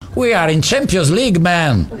We are in Champions League,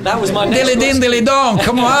 man. That was my next Dilly din, dilly dong,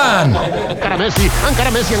 come on. Encara Messi,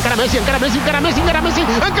 encara Messi, encara Messi, encara Messi, encara Messi, encara Messi,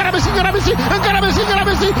 encara Messi, encara Messi, encara Messi, encara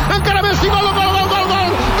Messi, encara Messi, gol, gol, gol, gol, gol,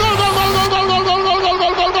 gol, gol, gol, gol, gol, gol, gol, gol,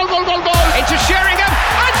 gol, gol, gol, gol, gol, gol. Into Sheringham,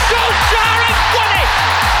 and Solskjaer has won it.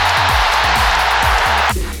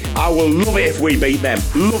 I will love it if we beat them.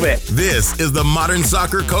 Love it. This is the Modern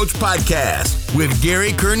Soccer Coach Podcast with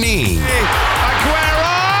Gary Curneen. Hey, Aguero!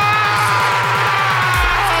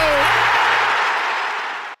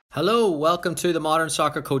 Hello, welcome to the Modern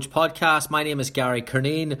Soccer Coach Podcast. My name is Gary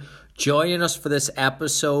Curneen. Joining us for this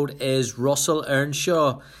episode is Russell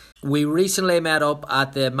Earnshaw. We recently met up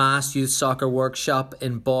at the Mass Youth Soccer Workshop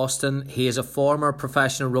in Boston. He is a former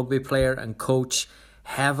professional rugby player and coach,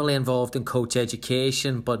 heavily involved in coach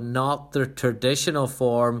education, but not the traditional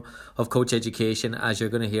form of coach education, as you're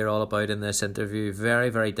going to hear all about in this interview. Very,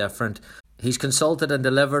 very different. He's consulted and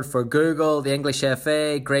delivered for Google, the English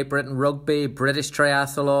FA, Great Britain Rugby, British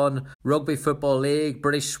Triathlon, Rugby Football League,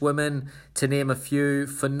 British Swimming, to name a few.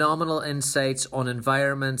 Phenomenal insights on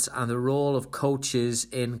environments and the role of coaches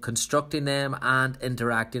in constructing them and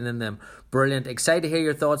interacting in them. Brilliant. Excited to hear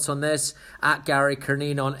your thoughts on this. At Gary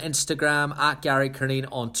Curneen on Instagram, at Gary Curneen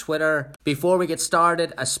on Twitter. Before we get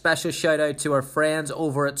started, a special shout out to our friends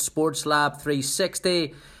over at Sports Lab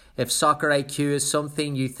 360. If soccer IQ is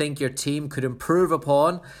something you think your team could improve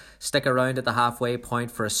upon, stick around at the halfway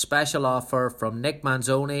point for a special offer from Nick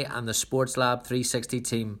Manzoni and the Sports Lab 360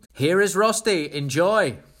 team. Here is Rusty.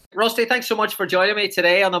 Enjoy. Rusty, thanks so much for joining me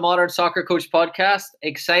today on the Modern Soccer Coach Podcast.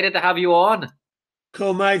 Excited to have you on.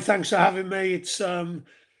 Cool, mate. Thanks for having me. It's a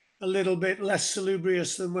little bit less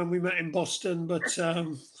salubrious than when we met in Boston, but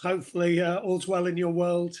hopefully all's well in your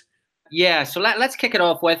world. Yeah, so let's kick it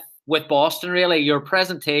off with Boston, really. Your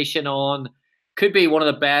presentation on could be one of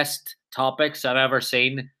the best topics I've ever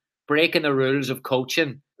seen, breaking the rules of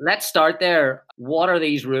coaching. Let's start there. What are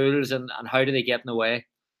these rules and how do they get in the way?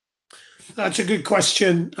 That's a good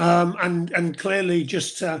question. And clearly,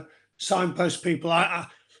 just to signpost people, I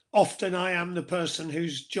often am the person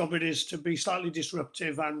whose job it is to be slightly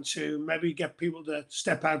disruptive and to maybe get people to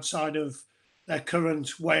step outside of their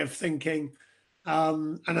current way of thinking.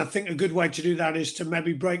 And I think a good way to do that is to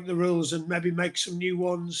maybe break the rules and maybe make some new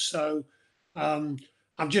ones. So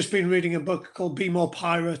I've just been reading a book called Be More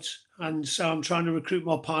Pirate. And so I'm trying to recruit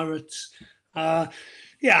more pirates. And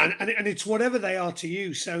it's whatever they are to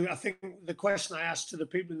you. So I think the question I asked to the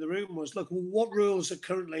people in the room was, look, what rules are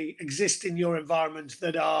currently exist in your environment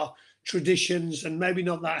that are traditions and maybe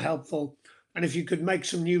not that helpful? And if you could make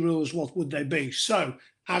some new rules, what would they be? So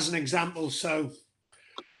as an example,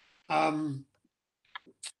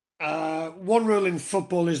 one rule in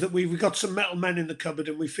football is that we've got some metal men in the cupboard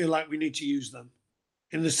and we feel like we need to use them.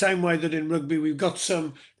 In the same way that in rugby, we've got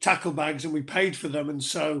some tackle bags and we paid for them. And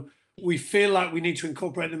so we feel like we need to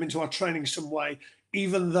incorporate them into our training some way,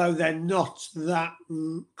 even though they're not that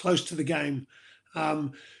close to the game.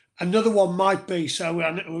 Another one might be, so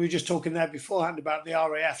we were just talking there beforehand about the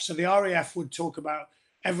RAF. So the RAF would talk about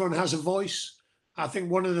everyone has a voice. I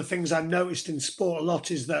think one of the things I noticed in sport a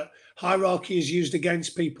lot is that hierarchy is used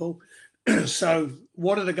against people. So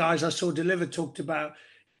one of the guys I saw deliver talked about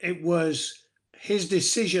it was his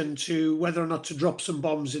decision to whether or not to drop some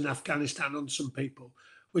bombs in Afghanistan on some people,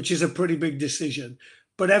 which is a pretty big decision.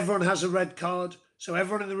 But everyone has a red card. So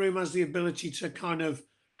everyone in the room has the ability to kind of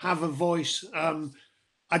have a voice.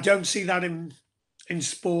 I don't see that in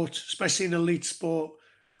sport, especially in elite sport.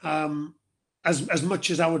 As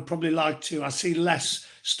much as I would probably like to. I see less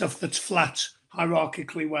stuff that's flat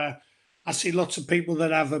hierarchically, where I see lots of people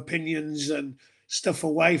that have opinions and stuff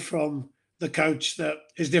away from the coach that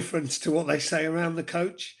is different to what they say around the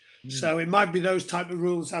coach. So it might be those type of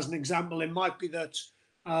rules as an example. It might be that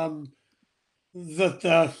the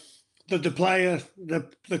player,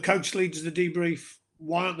 the coach leads the debrief.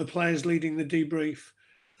 Why aren't the players leading the debrief?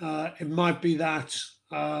 It might be that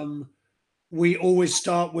we always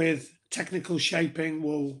start with technical shaping.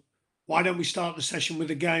 Well, why don't we start the session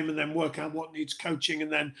with a game and then work out what needs coaching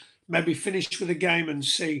and then maybe finish with a game and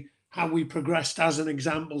see how we progressed as an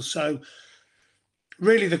example. So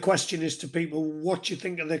really the question is to people, what do you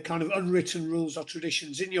think are the kind of unwritten rules or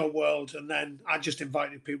traditions in your world? And then I just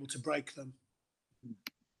invited people to break them.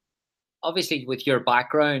 Obviously with your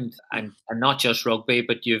background and not just rugby,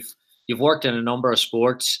 but you've worked in a number of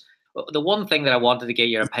sports. The one thing that I wanted to get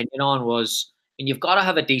your opinion on was, and you've got to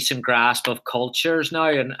have a decent grasp of cultures now,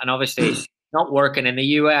 and obviously not working in the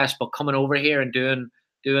US, but coming over here and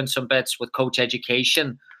doing some bits with coach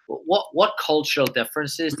education. What cultural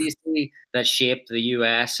differences do you see that shaped the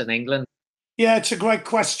US and England? Yeah, it's a great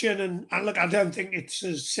question. And look, I don't think it's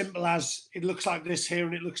as simple as it looks like this here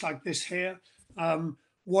and it looks like this here.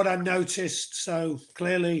 What I noticed, so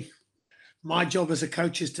clearly my job as a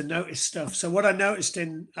coach is to notice stuff. So what I noticed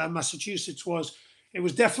in Massachusetts was it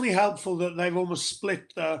was definitely helpful that they've almost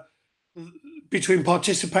split between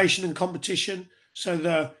participation and competition. So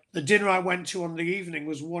the dinner I went to on the evening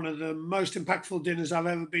was one of the most impactful dinners I've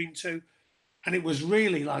ever been to. And it was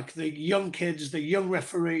really like the young kids, the young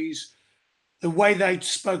referees, the way they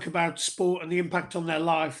spoke about sport and the impact on their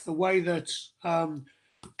life, the way that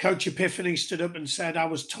Coach Epiphany stood up and said, "I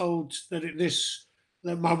was told that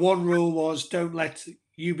my one rule was don't let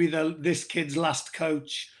you be this kid's last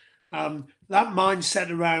coach." That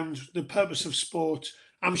mindset around the purpose of sport.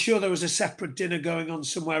 I'm sure there was a separate dinner going on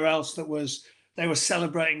somewhere else they were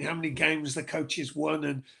celebrating how many games the coaches won,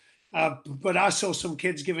 and but I saw some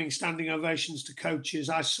kids giving standing ovations to coaches.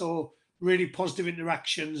 I saw really positive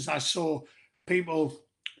interactions. I saw people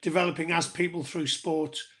developing as people through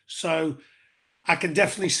sport. So I can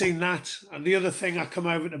definitely see that. And the other thing, I come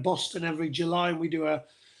over to Boston every July and we do a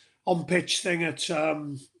on pitch thing at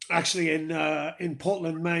actually in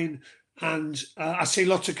Portland, Maine. And I see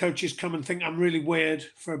lots of coaches come and think I'm really weird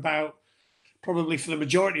for probably for the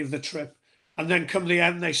majority of the trip. And then come the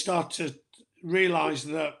end, they start to realize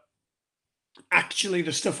that actually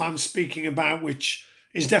the stuff I'm speaking about, which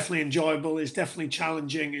is definitely enjoyable, is definitely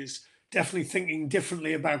challenging, is definitely thinking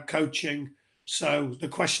differently about coaching. So the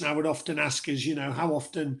question I would often ask is, how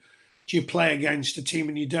often do you play against a team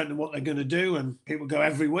and you don't know what they're going to do? And people go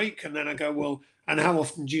every week. And then I go, well, and how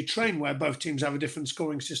often do you train where both teams have a different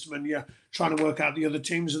scoring system and you're trying to work out the other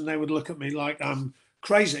teams? And they would look at me like I'm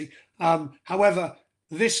crazy. However,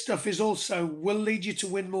 this stuff will lead you to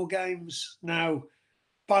win more games. Now,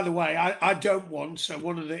 by the way, I don't want, so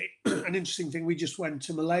an interesting thing, we just went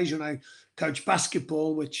to Malaysia and I coach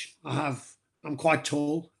basketball, which I'm quite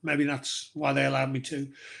tall. Maybe that's why they allowed me to.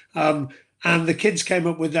 And the kids came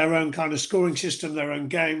up with their own kind of scoring system, their own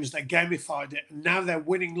games. They gamified it. And now they're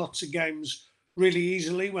winning lots of games really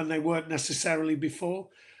easily when they weren't necessarily before.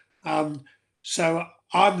 So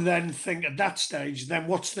I'm then thinking at that stage, then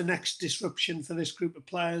what's the next disruption for this group of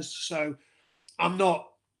players? So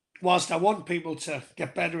whilst I want people to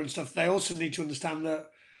get better and stuff, they also need to understand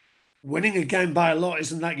that winning a game by a lot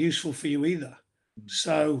isn't that useful for you either.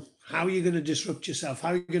 So how are you going to disrupt yourself? How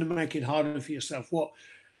are you going to make it harder for yourself? What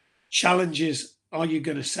challenges are you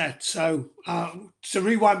going to set? So to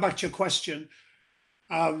rewind back to your question,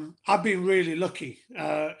 I've been really lucky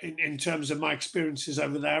in terms of my experiences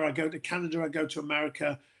over there. I go to Canada, I go to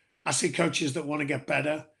America. I see coaches that want to get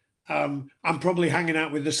better. I'm probably hanging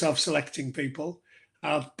out with the self-selecting people.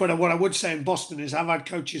 But what I would say in Boston is I've had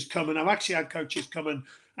coaches come, and I've actually had coaches come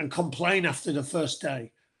and complain after the first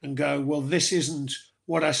day and go, well, this isn't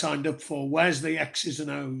what I signed up for. Where's the X's and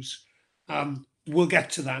O's? We'll get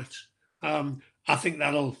to that. I think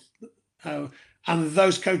that'll... and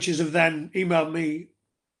those coaches have then emailed me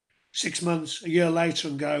 6 months, a year later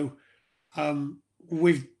and go,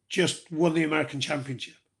 we've just won the American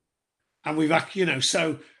Championship. And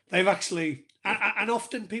so they've actually... And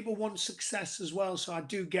often people want success as well. So I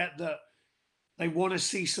do get that they want to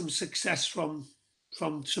see some success from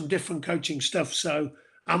some different coaching stuff. So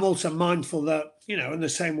I'm also mindful that, in the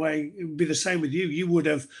same way, it would be the same with you. You would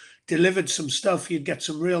have delivered some stuff. You'd get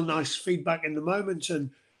some real nice feedback in the moment.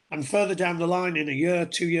 And further down the line, in a year,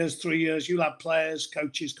 2 years, 3 years, you'll have players,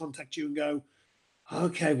 coaches contact you and go,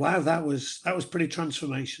 okay, wow, that was pretty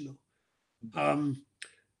transformational.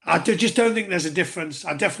 I just don't think there's a difference.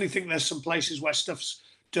 I definitely think there's some places where stuff's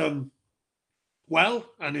done well,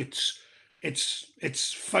 and it's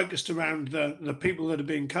focused around the people that are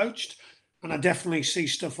being coached. And I definitely see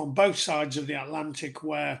stuff on both sides of the Atlantic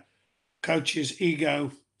where coaches'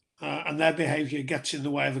 ego and their behaviour gets in the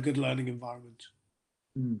way of a good learning environment.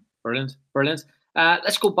 Brilliant.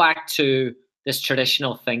 Let's go back to this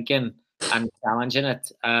traditional thinking and challenging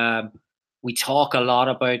it. We talk a lot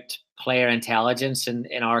about player intelligence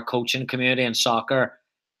in our coaching community in soccer,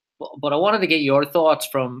 but I wanted to get your thoughts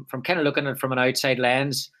from kind of looking at it from an outside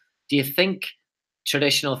lens. Do you think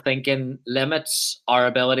traditional thinking limits our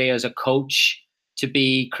ability as a coach to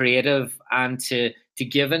be creative and to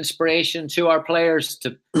give inspiration to our players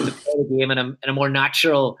to play the game in a more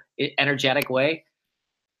natural, energetic way?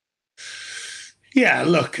 Yeah,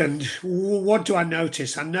 look, and what do I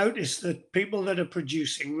notice? I notice that people that are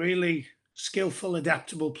producing really skillful,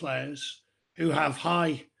 adaptable players who have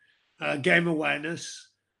high game awareness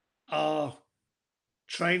are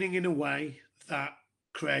training in a way that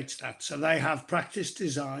creates that. So they have practice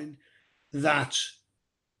design that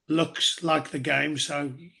looks like the game.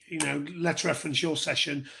 So, let's reference your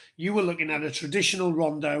session. You were looking at a traditional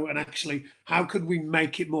rondo and actually how could we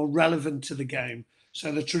make it more relevant to the game?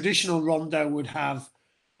 So the traditional rondo would have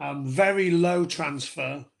very low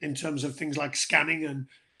transfer in terms of things like scanning and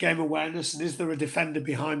game awareness. And is there a defender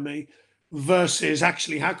behind me? Versus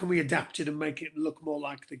actually, how can we adapt it and make it look more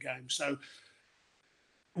like the game? So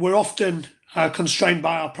we're often constrained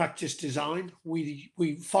by our practice design. We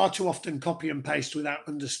far too often copy and paste without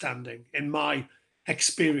understanding, in my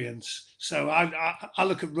experience. So I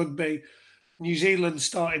look at rugby. New Zealand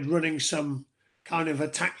started running some kind of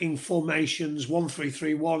attacking formations,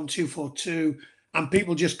 1-3-3-1, 2-4-2, and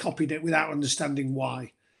people just copied it without understanding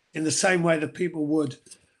why. In the same way that people would,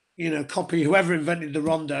 copy whoever invented the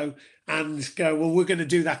rondo and go, well, we're going to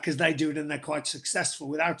do that because they do it and they're quite successful,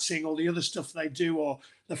 without seeing all the other stuff they do, or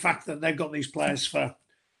the fact that they've got these players for,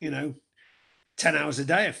 10 hours a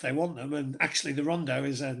day if they want them. And actually the rondo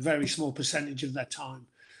is a very small percentage of their time.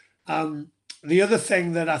 The other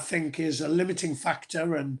thing that I think is a limiting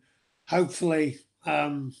factor, and hopefully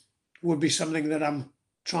would be something that I'm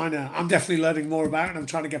definitely learning more about and I'm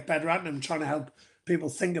trying to get better at, and I'm trying to help people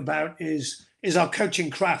think about, is our coaching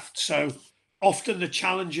craft. So often the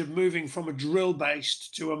challenge of moving from a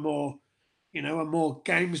drill-based to a more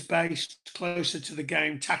games-based, closer to the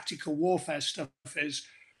game, tactical warfare stuff is,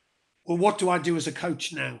 well, what do I do as a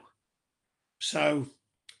coach now? So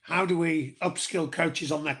how do we upskill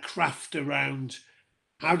coaches on their craft around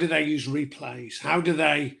how do they use replays? How do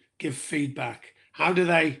they give feedback? How do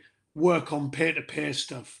they work on peer-to-peer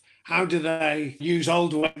stuff? How do they use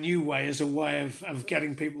old way, new way as a way of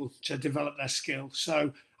getting people to develop their skills?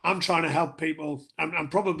 So I'm trying to help people. And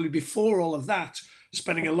probably before all of that,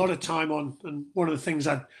 spending a lot of time on, and one of the things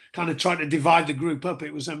I kind of tried to divide the group up.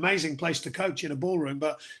 It was an amazing place to coach in a ballroom,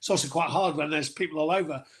 but it's also quite hard when there's people all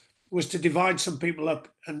over, was to divide some people up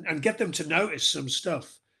and get them to notice some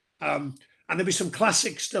stuff. And there'd be some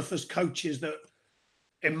classic stuff as coaches that,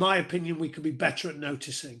 in my opinion, we could be better at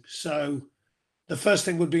noticing. So the first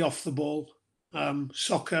thing would be off the ball.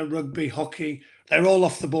 Soccer, rugby, hockey, they're all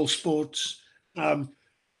off the ball sports.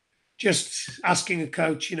 Just asking a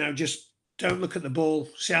coach, just don't look at the ball,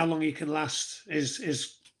 see how long you can last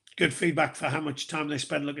is good feedback for how much time they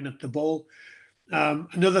spend looking at the ball.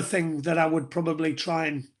 Another thing that I would probably try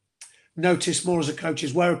and notice more as a coach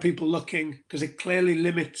is, where are people looking? Because it clearly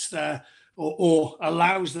limits their, or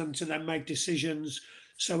allows them to then make decisions.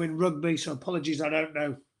 So in rugby, so apologies, I don't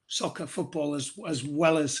know soccer, football as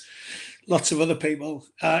well as lots of other people.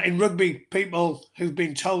 In rugby, people who've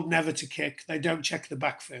been told never to kick, they don't check the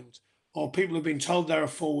backfield. Or people who've been told they're a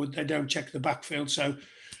forward, they don't check the backfield. So,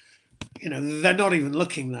 they're not even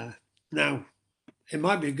looking there. Now, it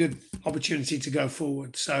might be a good opportunity to go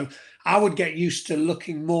forward. So I would get used to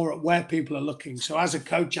looking more at where people are looking. So as a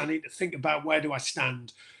coach, I need to think about, where do I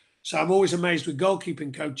stand? So I'm always amazed with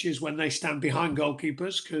goalkeeping coaches when they stand behind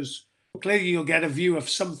goalkeepers, because clearly you'll get a view of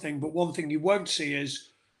something, but one thing you won't see is,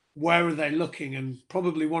 where are they looking? And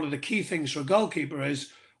probably one of the key things for a goalkeeper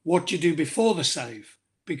is what do you do before the save?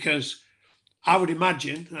 Because I would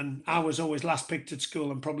imagine, and I was always last picked at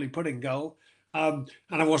school and probably put in goal, and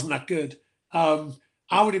I wasn't that good.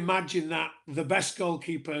 I would imagine that the best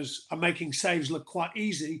goalkeepers are making saves look quite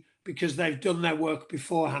easy because they've done their work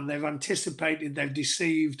beforehand. They've anticipated, they've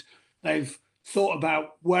deceived, they've thought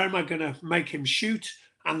about, where am I going to make him shoot?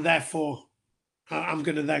 And therefore, I'm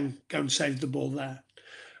going to then go and save the ball there.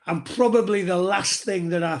 And probably the last thing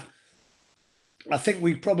that I think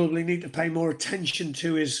we probably need to pay more attention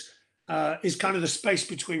to is kind of the space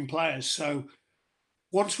between players. So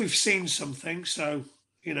once we've seen something, so,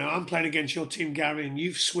 I'm playing against your team, Gary, and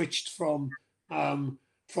you've switched from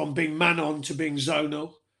being man on to being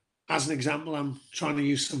zonal. As an example, I'm trying to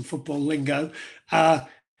use some football lingo.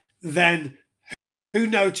 Then who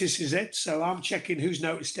notices it? So I'm checking who's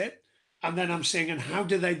noticed it. And then I'm seeing, and how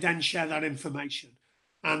do they then share that information?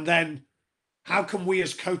 And then how can we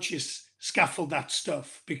as coaches scaffold that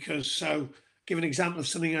stuff? Because, so give an example of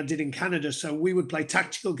something I did in Canada. So we would play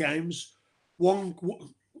tactical games.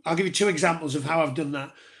 I'll give you two examples of how I've done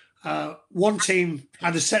that. One team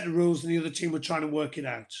had a set of rules and the other team were trying to work it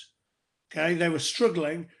out. Okay, they were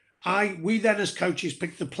struggling. We then as coaches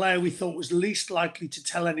picked the player we thought was least likely to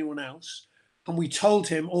tell anyone else, and we told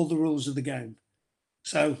him all the rules of the game.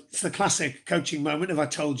 So it's the classic coaching moment of I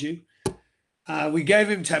told you. We gave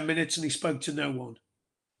him 10 minutes and he spoke to no one.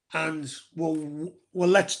 And well,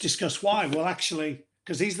 let's discuss why. Well, actually,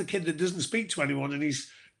 because he's the kid that doesn't speak to anyone and he's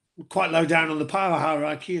quite low down on the power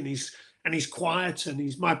hierarchy and he's quiet and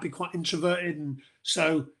he might be quite introverted. And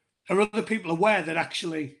so are other people aware that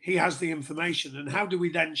actually he has the information? And how do we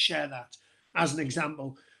then share that? As an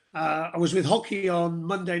example, I was with hockey on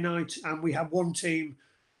Monday night, and we had one team,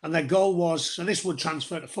 and their goal was, so this would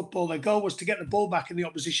transfer to football, their goal was to get the ball back in the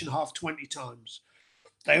opposition half 20 times.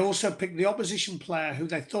 They also picked the opposition player who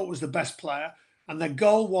they thought was the best player, and their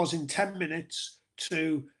goal was in 10 minutes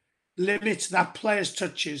to limit that player's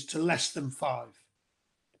touches to less than 5.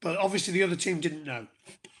 But obviously the other team didn't know.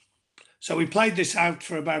 So we played this out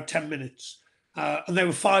for about 10 minutes. And they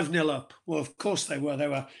were 5-0 up. Well, of course they were. They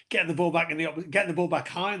were getting the ball back getting the ball back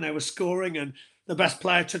high, and they were scoring. And the best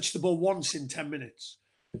player touched the ball once in 10 minutes.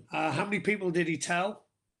 How many people did he tell?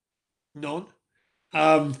 None.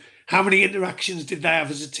 How many interactions did they have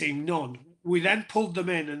as a team? None. We then pulled them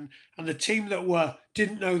in, and the team that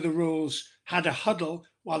didn't know the rules had a huddle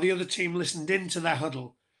while the other team listened into their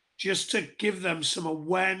huddle, just to give them some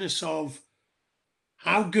awareness of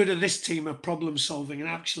how good are this team at problem solving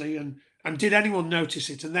and did anyone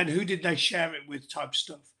notice it? And then who did they share it with type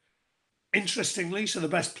stuff? Interestingly, so the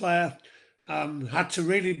best player had to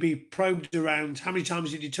really be probed around how many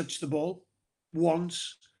times did he touch the ball?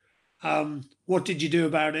 Once. What did you do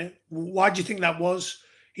about it? Why do you think that was?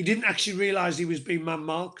 He didn't actually realise he was being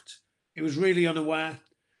man-marked. He was really unaware.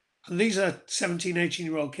 And these are 17,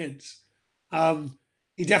 18-year-old kids.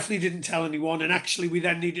 He definitely didn't tell anyone. And actually, we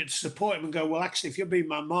then needed to support him and go, well, actually, if you're being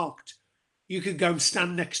man-marked, you could go and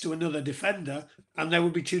stand next to another defender and there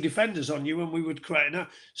would be 2 defenders on you and we would create enough.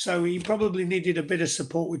 So he probably needed a bit of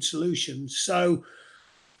support with solutions. So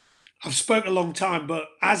I've spoke a long time, but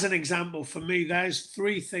as an example, for me, there's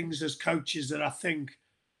 3 things as coaches that I think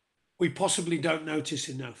we possibly don't notice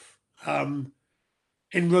enough.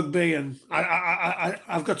 In rugby, and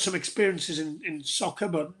I've got some experiences in soccer,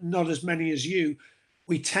 but not as many as you,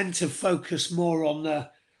 we tend to focus more on the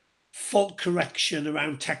fault correction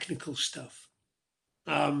around technical stuff.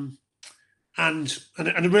 And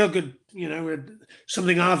a real good,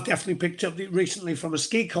 something I've definitely picked up recently from a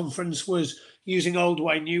ski conference was using old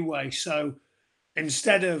way, new way. So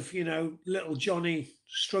instead of, little Johnny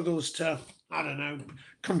struggles to, I don't know,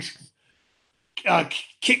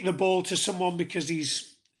 kick the ball to someone because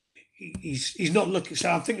he's not looking. So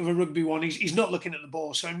I'm thinking of a rugby one. He's not looking at the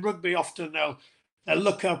ball. So in rugby, often they'll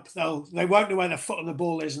look up. They won't know where their foot on the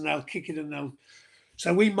ball is, and they'll kick it.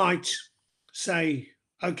 So we might say,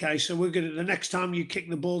 okay, so we're going to, the next time you kick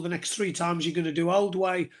the ball, the next 3 times you're going to do old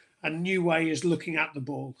way, and new way is looking at the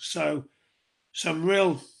ball. So it's a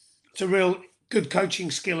real good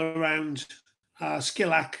coaching skill around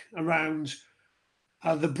skill-ac around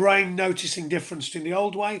the brain noticing difference between the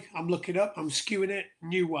old way. I'm looking up, I'm skewing it,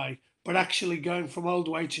 new way, but actually going from old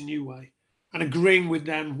way to new way and agreeing with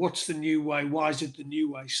them. What's the new way? Why is it the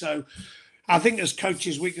new way? So I think as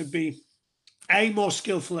coaches, we could be A, more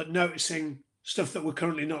skillful at noticing stuff that we're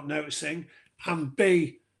currently not noticing, and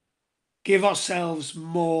B, give ourselves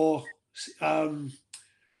more,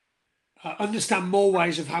 understand more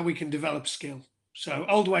ways of how we can develop skill. So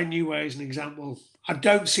old way, new way is an example. I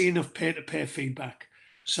don't see enough peer-to-peer feedback.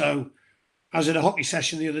 So I was at a hockey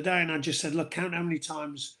session the other day and I just said, look, count how many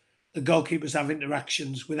times the goalkeepers have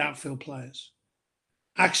interactions with outfield players.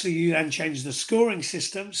 Actually, you then change the scoring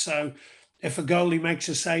system. So if a goalie makes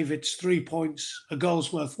a save, it's 3 points, a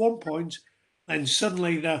goal's worth 1 point, then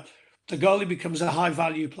suddenly the goalie becomes a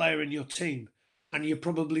high-value player in your team, and you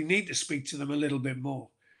probably need to speak to them a little bit more.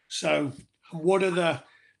 So what are the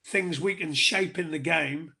things we can shape in the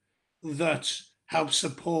game that help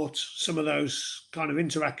support some of those kind of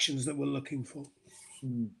interactions that we're looking for?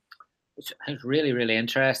 It's really, really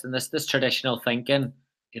interesting, this traditional thinking.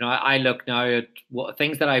 I look now at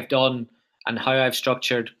things that I've done and how I've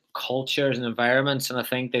structured cultures and environments, and I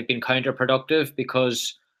think they've been counterproductive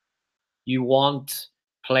because you want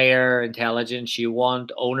player intelligence, you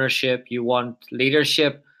want ownership, you want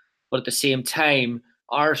leadership, but at the same time,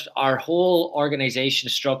 our whole organization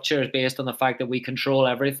structure is based on the fact that we control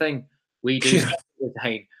everything. We do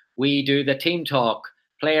everything. We do the team talk.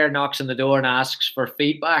 Player knocks on the door and asks for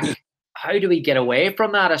feedback. How do we get away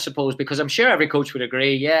from that, I suppose? Because I'm sure every coach would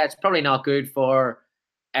agree, yeah, it's probably not good for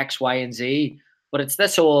X, Y, and Z, but it's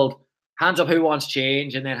this old hands up who wants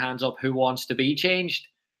change and then hands up who wants to be changed.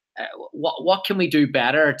 What can we do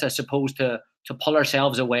better to pull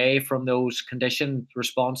ourselves away from those conditioned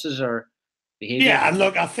responses or behavior? Yeah, and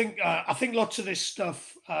look, I think lots of this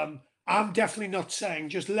stuff, I'm definitely not saying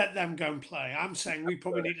just let them go and play. I'm saying we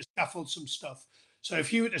probably need to scaffold some stuff. So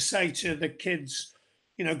if you were to say to the kids,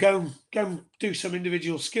 go and do some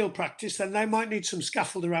individual skill practice, then they might need some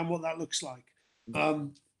scaffold around what that looks like.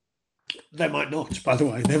 They might not, by the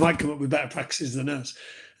way. They might come up with better practices than us.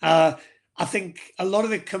 I think a lot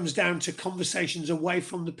of it comes down to conversations away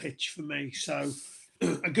from the pitch for me. So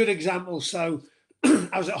a good example. So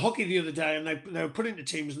I was at hockey the other day, and they were put into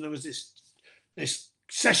teams, and there was this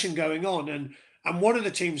session going on, and one of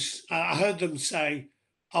the teams, I heard them say,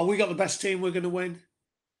 "Oh, we got the best team. We're going to win."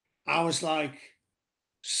 I was like,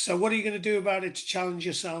 "So what are you going to do about it to challenge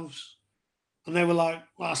yourselves?" And they were like,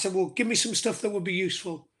 "Well," I said, "Well, give me some stuff that would be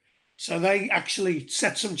useful." So they actually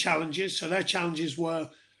set some challenges. So their challenges were,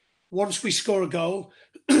 once we score a goal,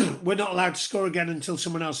 we're not allowed to score again until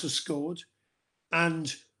someone else has scored.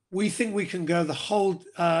 And we think we can go the whole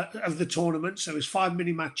of the tournament, so it's 5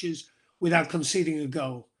 mini matches, without conceding a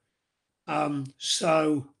goal.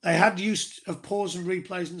 So they had use of pause and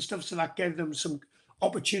replays and stuff, so that gave them some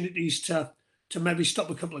opportunities to maybe stop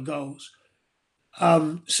a couple of goals.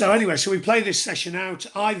 So anyway, so we play this session out.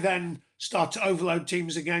 I then start to overload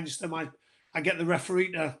teams against them. I get the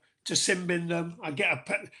referee to sin bin them. I get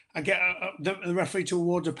the referee to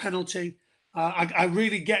award a penalty. I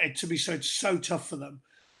really get it to be so tough for them,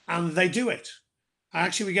 and they do it.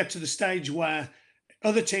 Actually, we get to the stage where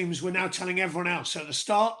other teams were now telling everyone else. So at the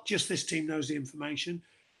start, just this team knows the information.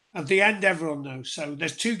 At the end, everyone knows. So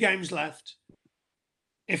there's 2 games left.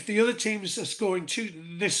 If the other teams are scoring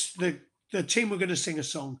the team were going to sing a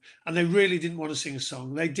song, and they really didn't want to sing a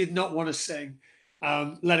song. They did not want to sing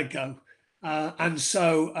 "Let It Go," and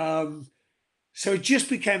so it just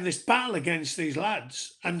became this battle against these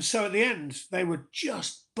lads. And so at the end, they were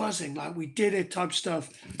just buzzing, like we did it type stuff.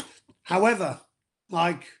 However,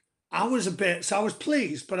 like I was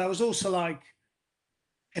pleased, but I was also like,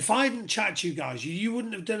 if I hadn't chatted to you guys, you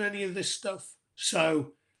wouldn't have done any of this stuff.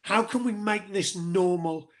 So how can we make this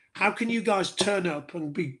normal? How can you guys turn up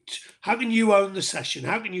and how can you own the session?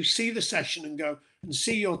 How can you see the session and go and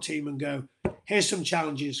see your team and go, here's some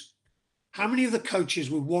challenges? How many of the coaches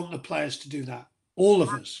would want the players to do that? All of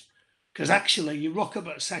us. Because actually you rock up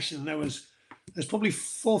at a session and there's probably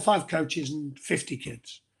 4 or 5 coaches and 50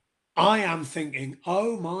 kids. I am thinking,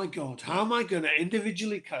 oh my God, how am I going to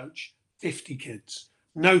individually coach 50 kids?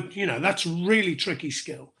 No, that's really tricky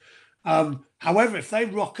skill. However, if they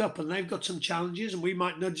rock up and they've got some challenges, and we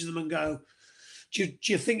might nudge them and go, do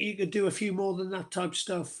you think you could do a few more than that type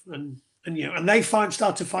stuff? And they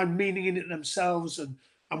start to find meaning in it themselves, and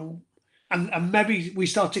maybe we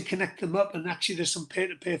start to connect them up, and actually there's some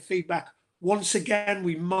peer-to-peer feedback. Once again,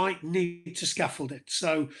 we might need to scaffold it.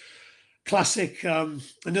 So classic,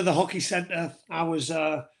 another hockey centre, I was,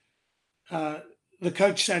 the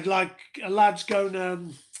coach said, like, lads, go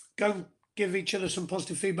and give each other some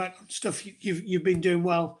positive feedback on stuff you've been doing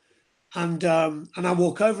well. And I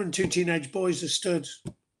walk over, and 2 teenage boys are stood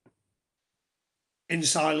in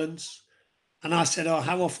silence. And I said, "Oh,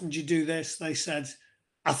 how often do you do this?" They said,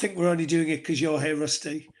 "I think we're only doing it because you're here,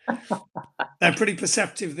 Rusty." They're pretty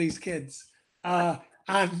perceptive, these kids. And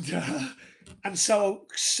so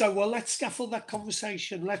well, let's scaffold that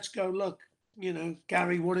conversation. Let's go, look,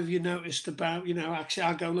 Gary, what have you noticed about, actually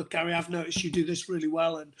I'll go, look, Gary, I've noticed you do this really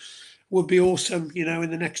well, and would be awesome,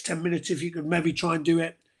 in the next 10 minutes, if you could maybe try and do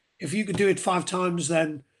it. If you could do it 5 times,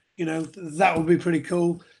 then, that would be pretty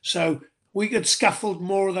cool. So we could scaffold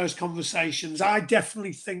more of those conversations. I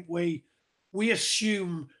definitely think we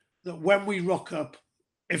assume that when we rock up,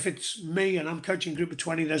 if it's me and I'm coaching a group of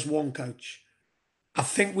 20, there's 1 coach. I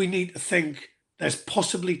think we need to think there's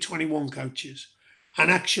possibly 21 coaches.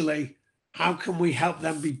 And actually, how can we help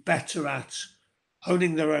them be better at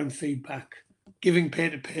owning their own feedback, giving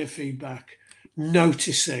peer-to-peer feedback,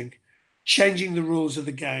 noticing, changing the rules of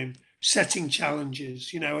the game, setting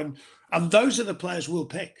challenges, and those are the players we'll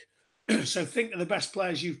pick. So think of the best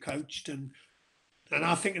players you've coached, and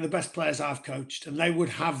I think of the best players I've coached, and they would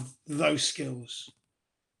have those skills.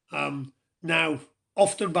 Now,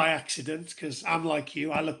 often by accident, because I'm like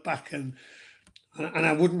you, I look back and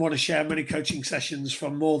I wouldn't want to share many coaching sessions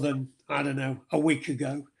from more than, I don't know, a week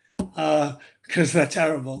ago, because they're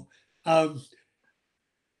terrible. But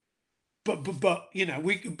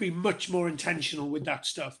we could be much more intentional with that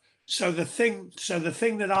stuff. So the thing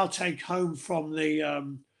that I'll take home from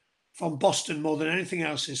from Boston more than anything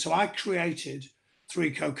else is, so I created 3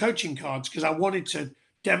 co-coaching cards because I wanted to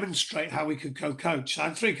demonstrate how we could co-coach. So I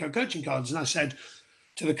had 3 co-coaching cards, and I said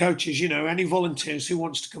to the coaches, any volunteers who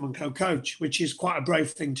wants to come and co-coach, which is quite a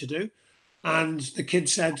brave thing to do. And the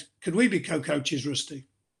kids said, could we be co-coaches, Rusty?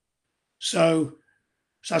 So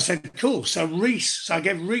I said, cool. So I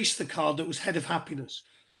gave Reese the card that was head of happiness.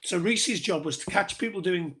 So Reese's job was to catch people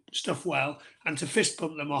doing stuff well and to fist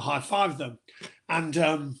bump them or high five them.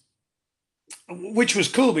 And which was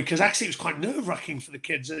cool because actually it was quite nerve wracking for the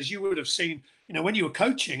kids, as you would have seen, when you were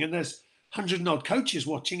coaching and there's 100 and odd coaches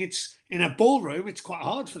watching, it's in a ballroom, it's quite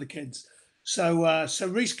hard for the kids. So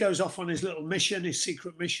Reese goes off on his little mission, his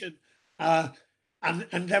secret mission. And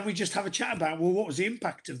then we just have a chat about, well, what was the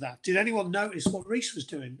impact of that? Did anyone notice what Reece was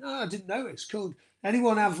doing? Oh, I didn't notice. Cool.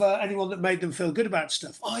 Anyone have anyone that made them feel good about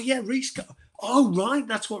stuff? Oh, yeah, Reece. Oh, right,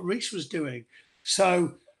 that's what Reece was doing.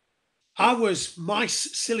 So my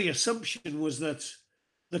silly assumption was that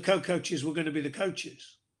the co-coaches were going to be the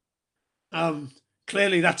coaches.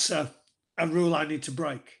 Clearly, that's a rule I need to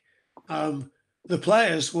break. The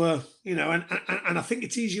players were, and I think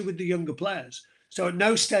it's easier with the younger players. So at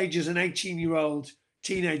no stage has an 18-year-old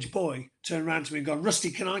teenage boy turned around to me and gone,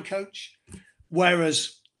 Rusty, can I coach?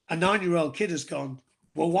 Whereas a 9-year-old kid has gone,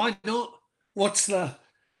 well, why not?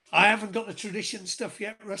 I haven't got the tradition stuff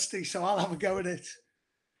yet, Rusty, so I'll have a go at it.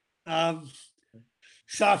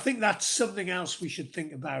 So I think that's something else we should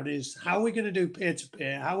think about is how are we going to do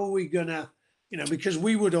peer-to-peer? How are we going to, because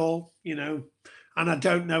we would all, and I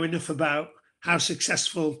don't know enough about how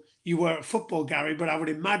successful you were at football, Gary, but I would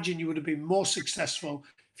imagine you would have been more successful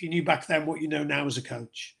if you knew back then what you know now as a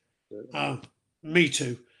coach. Me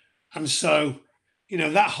too. And so,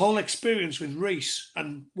 that whole experience with Reece,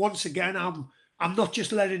 and once again, I'm not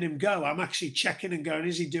just letting him go. I'm actually checking and going,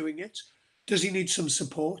 is he doing it? Does he need some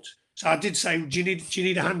support? So I did say, do you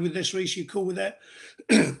need a hand with this, Reece? You cool with it?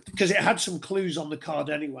 Because it had some clues on the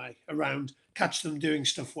card anyway around catch them doing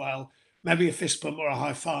stuff well, maybe a fist bump or a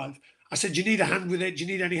high five. I said, do you need a hand with it? Do you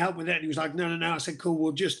need any help with it? And he was like, no. I said,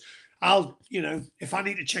 cool, if I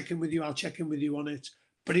need to check in with you, I'll check in with you on it.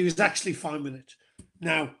 But he was actually fine with it.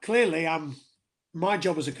 Now, clearly, my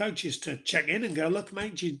job as a coach is to check in and go, look,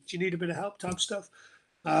 mate, do you need a bit of help type stuff?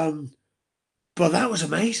 But that was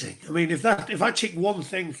amazing. I mean, if I take one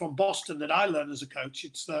thing from Boston that I learned as a coach,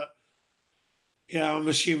 it's that, I'm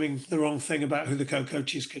assuming the wrong thing about who the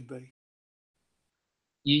co-coaches could be.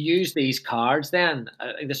 You use these cards then.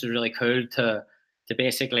 I think this is really cool to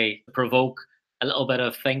basically provoke a little bit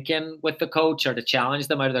of thinking with the coach or to challenge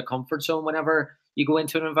them out of their comfort zone whenever you go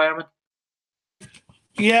into an environment.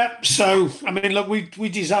 Yeah, so, I mean, look, we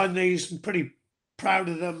designed these. I'm pretty proud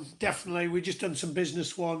of them, definitely. We've just done some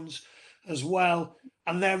business ones as well.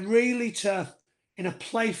 And they're really in a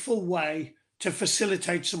playful way, to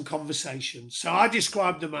facilitate some conversation. So I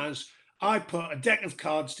describe them as, I put a deck of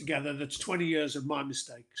cards together that's 20 years of my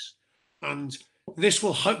mistakes. And this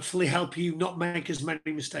will hopefully help you not make as many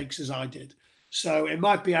mistakes as I did. So it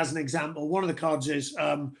might be, as an example, one of the cards is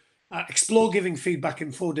explore giving feedback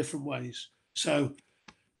in 4 different ways. So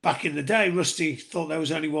back in the day, Rusty thought there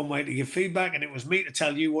was only one way to give feedback, and it was me to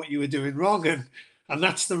tell you what you were doing wrong. And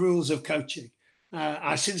that's the rules of coaching.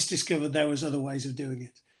 I since discovered there was other ways of doing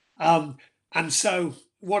it. And so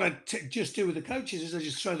what I just do with the coaches is I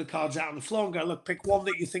just throw the cards out on the floor and go, look, pick one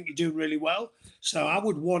that you think you're doing really well. So I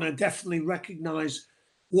would want to definitely recognize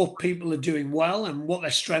what people are doing well and what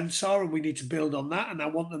their strengths are, and we need to build on that. And I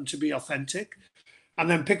want them to be authentic. And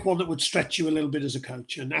then pick one that would stretch you a little bit as a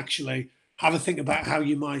coach and actually have a think about how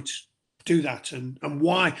you might do that and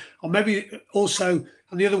why. Or maybe also,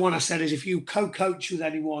 and the other one I said is if you co-coach with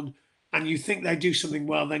anyone and you think they do something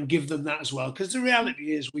well, then give them that as well. Because the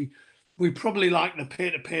reality is we probably like the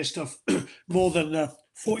peer-to-peer stuff more than the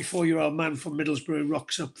 44-year-old man from Middlesbrough who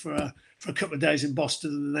rocks up for a couple of days in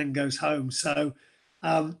Boston and then goes home. So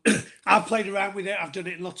I've played around with it. I've done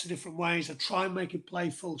it in lots of different ways. I try and make it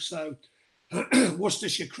playful. So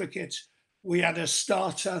Worcestershire Cricket, we had a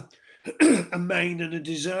starter, a main and a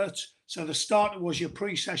dessert. So the starter was your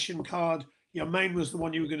pre-session card. Your main was the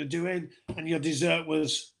one you were going to do in, and your dessert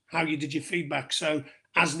was how you did your feedback. So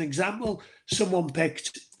as an example, someone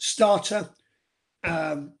picked starter,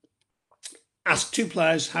 asked 2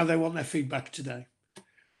 players how they want their feedback today.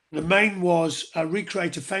 The main was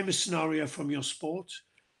recreate a famous scenario from your sport.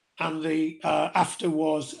 And the after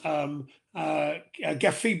was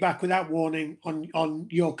get feedback without warning on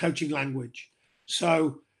your coaching language.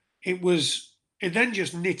 So it then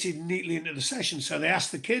just knitted neatly into the session. So they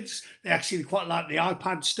asked the kids, they actually quite liked the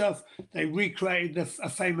iPad stuff. They recreated a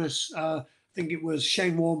famous, I think it was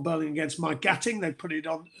Shane Warne bowling against Mike Gatting. They put it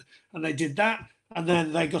on and they did that. And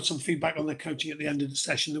then they got some feedback on their coaching at the end of the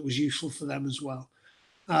session that was useful for them as well.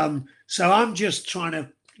 So I'm just trying to,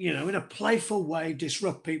 in a playful way,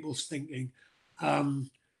 disrupt people's thinking. And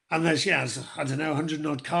there's, I don't know, 100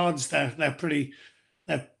 odd cards. They're pretty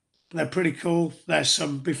cool. There's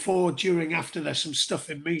some before, during, after. There's some stuff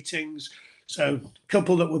in meetings. So a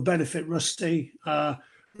couple that would benefit Rusty.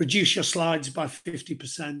 Reduce your slides by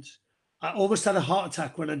 50%. I almost had a heart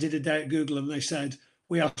attack when I did a day at Google and they said,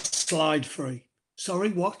 we are slide free. Sorry,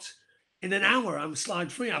 what? In an hour, I'm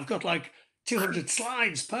slide free. I've got like 200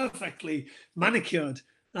 slides perfectly manicured.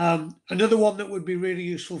 Another one that would be really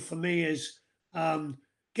useful for me is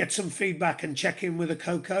get some feedback and check in with a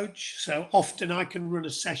co-coach. So often I can run a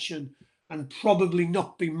session and probably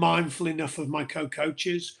not be mindful enough of my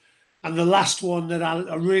co-coaches. And the last one that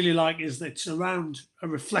I really like is that it's around a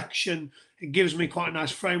reflection. It gives me quite a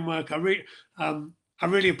nice framework. I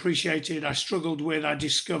really appreciate it. I struggled with, I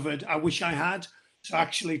discovered, I wish I had. So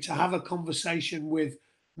actually to have a conversation with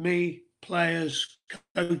me, players,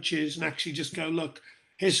 coaches, and actually just go, look,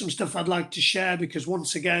 here's some stuff I'd like to share, because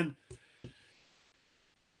once again,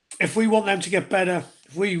 if we want them to get better,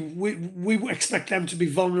 if we expect them to be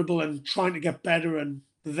vulnerable and trying to get better, and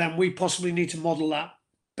then we possibly need to model that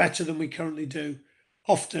better than we currently do.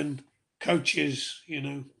 Often coaches,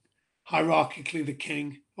 hierarchically the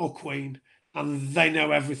king or queen, and they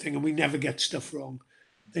know everything and we never get stuff wrong.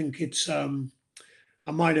 I think it's, I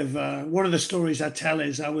might have, one of the stories I tell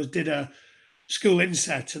is did a school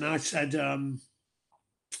inset, and I said,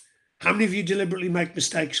 how many of you deliberately make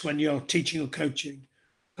mistakes when you're teaching or coaching?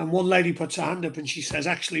 And one lady puts her hand up and she says,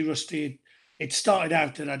 actually, Rusty, it started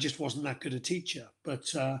out that I just wasn't that good a teacher,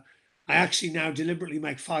 but I actually now deliberately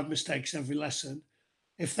make 5 mistakes every lesson.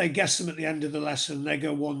 If they guess them at the end of the lesson, they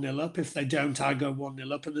go 1-0 up. If they don't, I go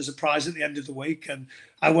 1-0 up, and there's a prize at the end of the week. And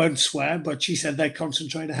I won't swear, but she said they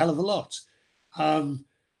concentrate a hell of a lot.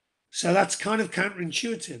 So that's kind of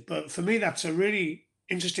counterintuitive. But for me, that's a really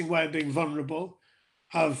interesting way of being vulnerable,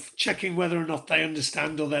 of checking whether or not they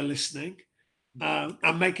understand or they're listening,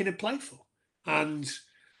 and making it playful. And,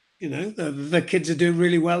 the kids are doing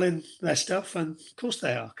really well in their stuff. And of course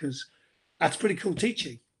they are, because that's pretty cool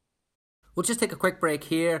teaching. We'll just take a quick break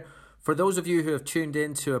here. For those of you who have tuned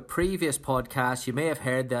in to a previous podcast, you may have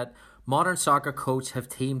heard that Modern Soccer Coach have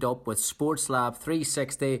teamed up with SportsLab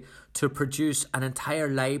 360 to produce an entire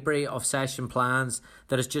library of session plans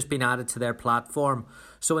that has just been added to their platform.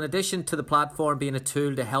 So in addition to the platform being a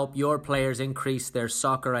tool to help your players increase their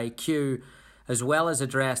soccer IQ, as well as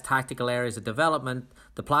address tactical areas of development,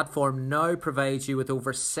 the platform now provides you with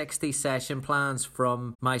over 60 session plans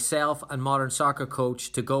from myself and Modern Soccer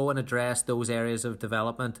Coach to go and address those areas of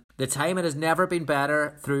development. The timing has never been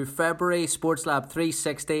better. Through February, SportsLab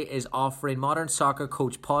 360 is offering Modern Soccer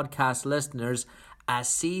Coach podcast listeners a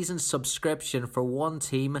season subscription for one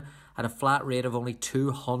team at a flat rate of only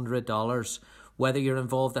 $200. Whether you're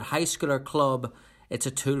involved at high school or club, it's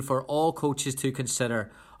a tool for all coaches to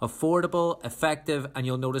consider. Affordable, effective, and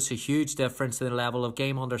you'll notice a huge difference in the level of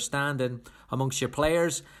game understanding amongst your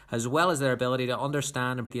players, as well as their ability to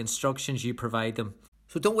understand the instructions you provide them.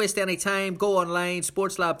 So don't waste any time. Go online,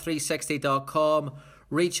 sportslab360.com,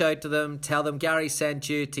 reach out to them, tell them Gary sent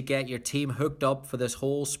you to get your team hooked up for this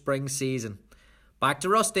whole spring season. Back to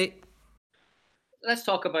Rusty. Let's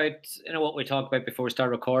talk about what we talked about before we start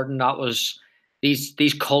recording. That was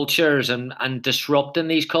these cultures and disrupting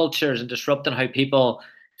these cultures and disrupting how people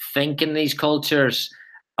think in these cultures.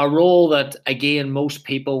 A role that, again, most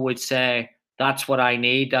people would say, that's what I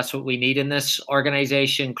need, that's what we need in this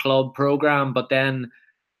organization, club, program. But then,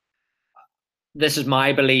 this is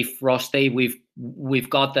my belief, Rusty, we've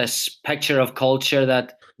got this picture of culture,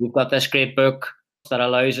 that we've got this great book that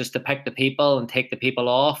allows us to pick the people and take the people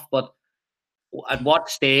off. But at what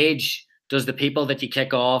stage does the people that you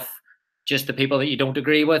kick off just the people that you don't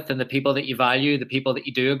agree with, and the people that you value, the people that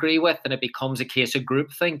you do agree with, and it becomes a case of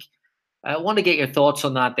groupthink? I want to get your thoughts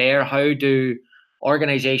on that there. How do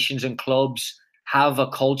organizations and clubs have a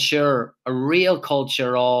culture, a real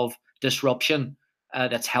culture of disruption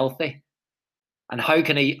that's healthy? And how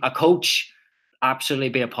can a coach absolutely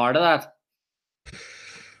be a part of that?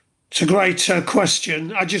 It's a great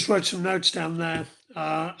question. I just wrote some notes down there.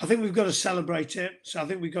 I think we've got to celebrate it. So I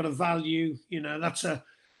think we've got to value,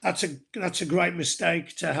 that's a great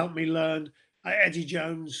mistake to help me learn. Eddie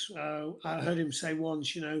Jones, I heard him say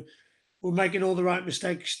once, we're making all the right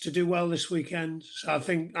mistakes to do well this weekend. So I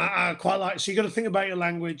think I quite like, so you got to think about your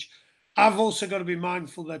language. I've also got to be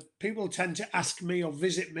mindful that people tend to ask me or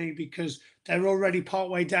visit me because they're already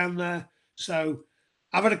partway down there. So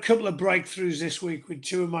I've had a couple of breakthroughs this week with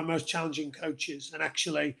 2 of my most challenging coaches. And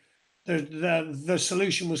actually the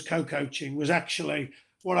solution was co-coaching, was actually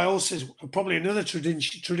what I also, probably another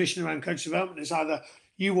tradition around coach development is either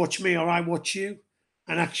you watch me or I watch you.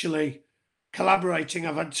 And actually collaborating,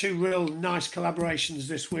 I've had 2 real nice collaborations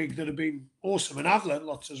this week that have been awesome. And I've learned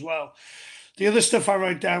lots as well. The other stuff I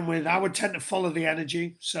wrote down with, I would tend to follow the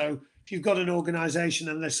energy. So if you've got an organization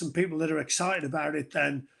and there's some people that are excited about it,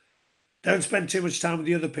 then don't spend too much time with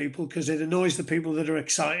the other people, because it annoys the people that are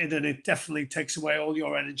excited and it definitely takes away all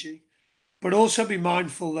your energy. But also be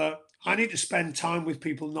mindful that I need to spend time with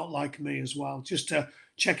people not like me as well, just to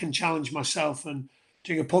check and challenge myself. And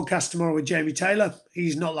doing a podcast tomorrow with Jamie Taylor,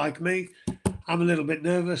 he's not like me. I'm a little bit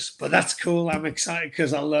nervous, but that's cool. I'm excited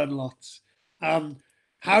because I'll learn lots.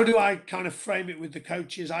 how do I kind of frame it with the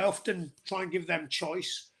coaches? I often try and give them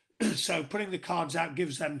choice. So putting the cards out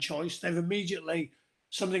gives them choice. They've immediately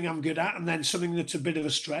something I'm good at and then something that's a bit of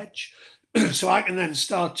a stretch. So I can then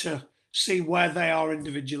start to see where they are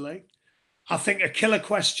individually. I think a killer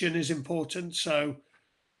question is important. So,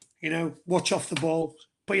 watch off the ball,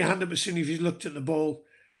 put your hand up as soon as you've looked at the ball.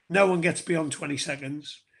 No one gets beyond 20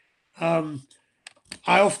 seconds. I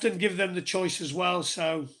often give them the choice as well.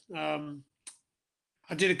 So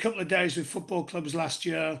I did a couple of days with football clubs last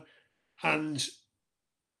year, and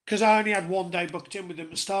because I only had one day booked in with them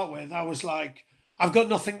to start with, I was like, I've got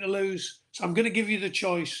nothing to lose. So I'm going to give you the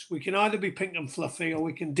choice. We can either be pink and fluffy or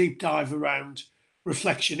we can deep dive around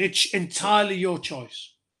reflection. It's entirely your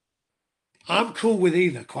choice. I'm cool with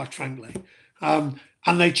either, quite frankly. And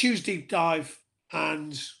they choose deep dive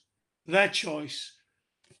and their choice,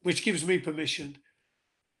 which gives me permission.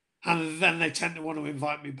 And then they tend to want to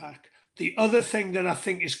invite me back. The other thing that I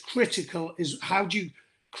think is critical is how do you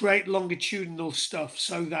create longitudinal stuff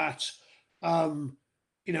so that,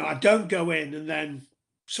 I don't go in and then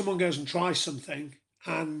someone goes and tries something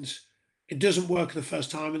and it doesn't work the first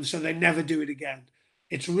time. And so they never do it again.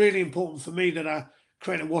 It's really important for me that I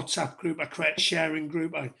create a WhatsApp group. I create a sharing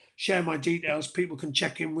group. I share my details. People can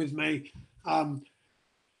check in with me. And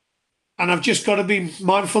I've just got to be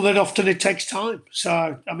mindful that often it takes time.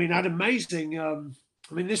 So, I had amazing,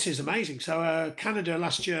 this is amazing. So Canada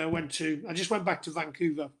last year, I just went back to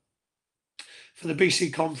Vancouver for the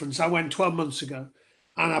BC conference. I went 12 months ago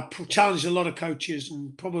and I challenged a lot of coaches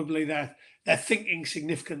and probably their thinking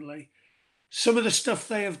significantly. Some of the stuff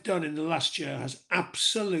they have done in the last year has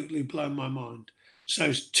absolutely blown my mind.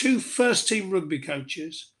 So 2 first-team rugby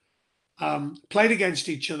coaches played against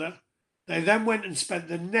each other. They then went and spent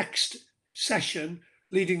the next session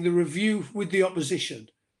leading the review with the opposition.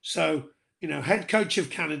 So, head coach of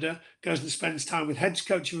Canada goes and spends time with head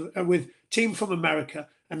coach with team from America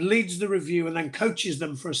and leads the review and then coaches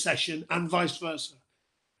them for a session and vice versa.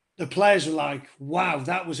 The players were like, wow,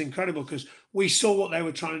 that was incredible because we saw what they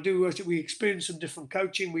were trying to do. We experienced some different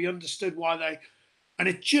coaching. We understood why and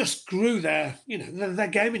it just grew their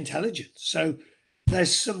game intelligence. So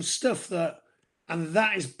there's some stuff and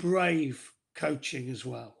that is brave coaching as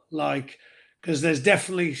well. Because there's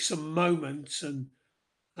definitely some moments and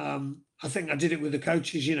I think I did it with the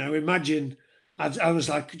coaches, imagine I was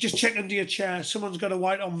like, just check under your chair. Someone's got a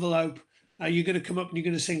white envelope. You're going to come up and you're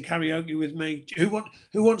going to sing karaoke with me. Who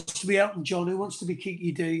wants to be Elton John? Who wants to be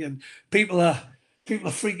Kiki D? And people are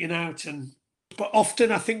freaking out. But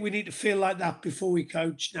often I think we need to feel like that before we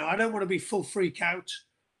coach. Now, I don't want to be full freak out,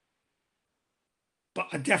 but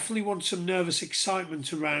I definitely want some nervous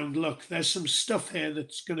excitement around, look, there's some stuff here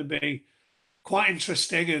that's going to be quite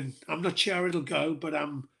interesting and I'm not sure how it'll go, but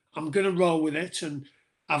I'm going to roll with it. And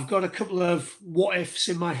I've got a couple of what ifs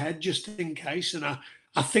in my head just in case. And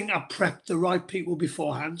I think I prepped the right people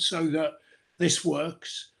beforehand so that this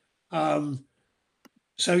works.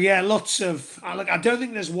 So yeah, lots of, I don't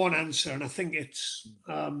think there's one answer. And I think it's,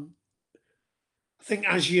 I think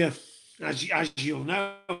as you'll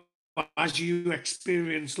know, as you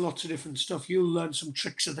experience lots of different stuff, you'll learn some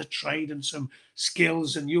tricks of the trade and some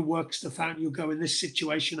skills and you'll work stuff out. You'll go in this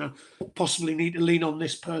situation, I possibly need to lean on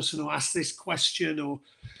this person or ask this question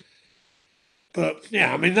but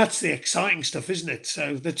yeah, that's the exciting stuff, isn't it?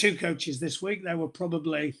 So the 2 coaches this week, they were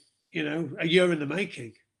probably, a year in the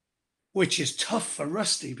making, which is tough for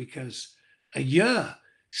Rusty because a year,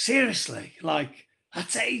 seriously,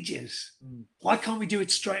 that's ages. Why can't we do it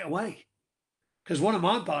straight away? Because one of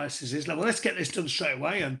my biases is, let's get this done straight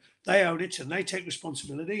away and they own it and they take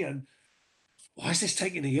responsibility. And why is this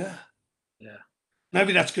taking a year? Yeah.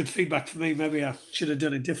 Maybe that's good feedback for me. Maybe I should have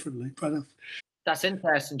done it differently. But that's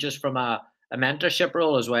interesting just from a mentorship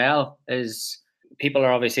role as well, is people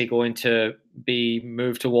are obviously going to be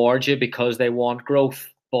moved towards you because they want growth.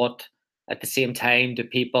 But at the same time, do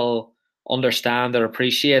people understand or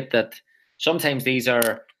appreciate that sometimes these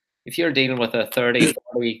are, if you're dealing with a 30,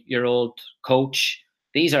 40-year-old coach,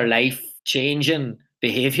 these are life-changing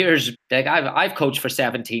behaviors. I've coached for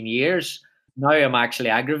 17 years. Now I'm actually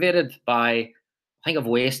aggravated by, I think I've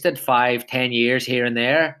wasted 5-10 years here and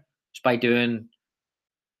there just by doing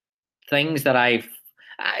things that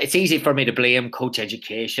it's easy for me to blame coach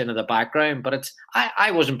education and the background, but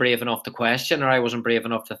I wasn't brave enough to question or I wasn't brave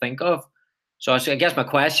enough to think of. So I guess my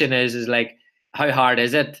question is how hard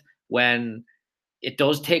is it when it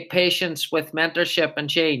does take patience with mentorship and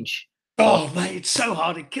change? Oh, mate, it's so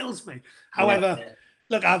hard. It kills me. However,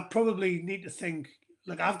 look, I probably need to think,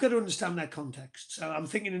 I've got to understand their context. So I'm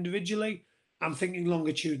thinking individually, I'm thinking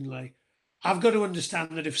longitudinally. I've got to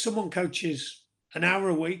understand that if someone coaches an hour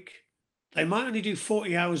a week they might only do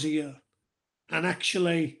 40 hours a year. And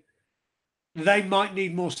actually, they might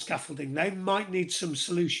need more scaffolding. They might need some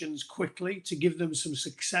solutions quickly to give them some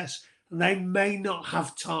success. And they may not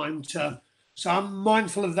have time to. So I'm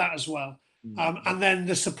mindful of that as well. And then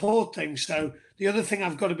the support thing. So the other thing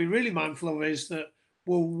I've got to be really mindful of is that,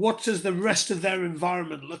 well, what does the rest of their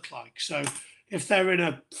environment look like? So if they're in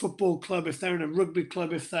a football club, if they're in a rugby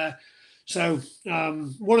club, if they're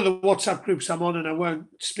one of the WhatsApp groups I'm on, and I won't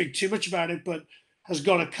speak too much about it, but has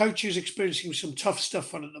got a coach who's experiencing some tough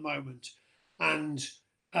stuff on at the moment. And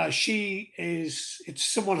it's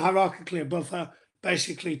someone hierarchically above her,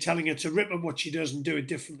 basically telling her to rip on what she does and do it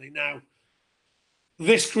differently. Now,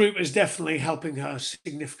 this group is definitely helping her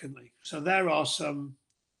significantly. So there are some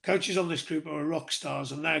coaches on this group who are rock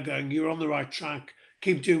stars, and they're going, you're on the right track,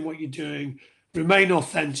 keep doing what you're doing, remain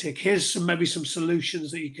authentic. Here's maybe some solutions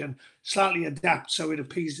that you can slightly adapt so it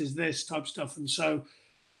appeases this type stuff. And so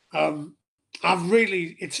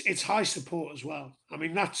it's high support as well. I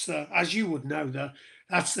mean, that's as you would know,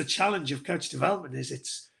 that's the challenge of coach development is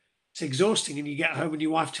it's exhausting, and you get home and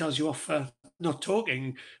your wife tells you off for not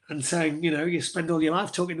talking and saying, you spend all your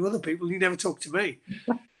life talking to other people, you never talk to me.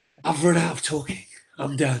 I've run out of talking.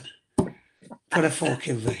 I'm done. Put a fork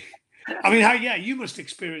in me. I mean, you must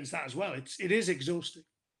experience that as well. It is exhausting.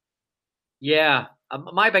 Yeah,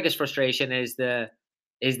 my biggest frustration is that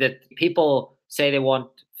people say they want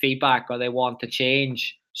feedback or they want to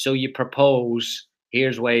change, so you propose,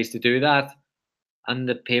 here's ways to do that, and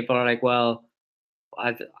the people are like, well,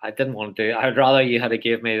 I didn't want to do it. I'd rather you had to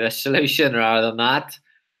give me this solution rather than that.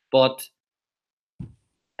 But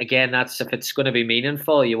again, that's if it's going to be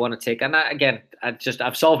meaningful, you want to take. And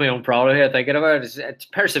I've solved my own problem here thinking about it. It's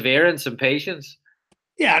perseverance and patience.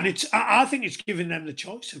 Yeah, and I think it's giving them the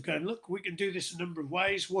choice of going, look, we can do this a number of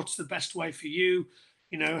ways. What's the best way for you?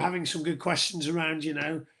 Having some good questions around,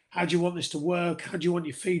 how do you want this to work? How do you want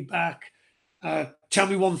your feedback? Tell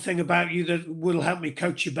me one thing about you that will help me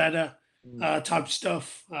coach you better, type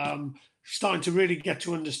stuff. Starting to really get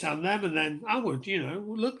to understand them. And then I would,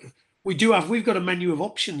 look, we've got a menu of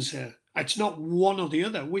options here. It's not one or the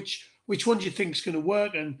other. Which one do you think is going to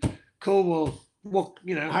work? And cool, well, what,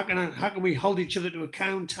 how can we hold each other to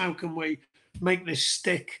account? How can we make this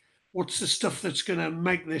stick? What's the stuff that's going to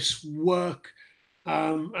make this work?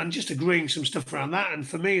 And just agreeing some stuff around that. And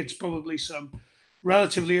for me, it's probably some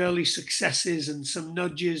relatively early successes and some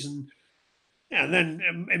nudges. And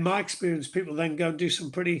then in my experience, people then go and do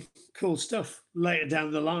some pretty cool stuff later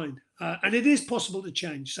down the line. And it is possible to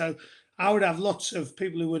change. So I would have lots of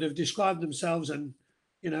people who would have described themselves and,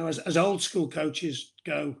 as old school coaches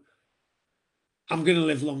go, I'm going to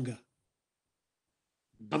live longer.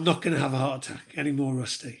 I'm not going to have a heart attack anymore,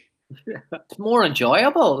 Rusty. It's more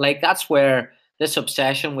enjoyable. Like, that's where this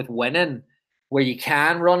obsession with winning, where you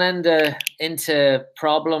can run into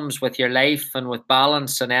problems with your life and with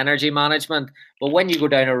balance and energy management. But when you go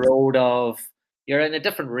down a road of, you're in a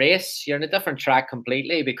different race, you're in a different track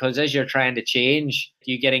completely, because as you're trying to change,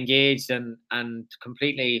 you get engaged and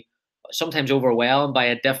completely sometimes overwhelmed by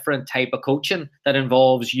a different type of coaching that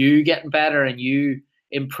involves you getting better and you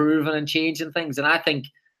improving and changing things. And I think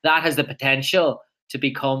that has the potential to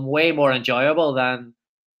become way more enjoyable than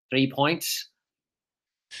 3 points.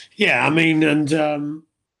 Yeah, I mean, and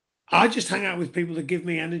I just hang out with people that give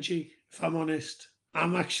me energy, if I'm honest.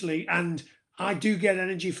 And I do get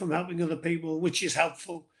energy from helping other people, which is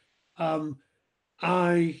helpful.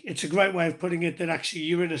 It's a great way of putting it that actually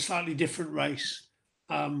you're in a slightly different race.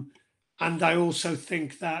 And I also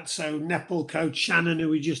think that, so netball coach Shannon, who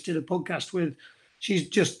we just did a podcast with, she's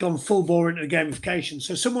just gone full bore into gamification.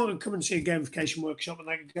 So someone would come and see a gamification workshop and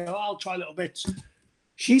they could go, I'll try little bits.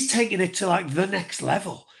 She's taking it to like the next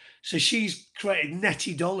level. So she's created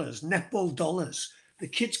netball dollars. The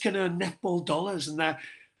kids can earn netball dollars. And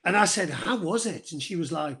I said, how was it? And she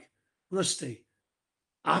was like, Rusty,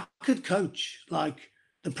 I could coach. Like,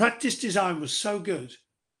 the practice design was so good.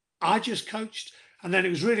 I just coached. And then it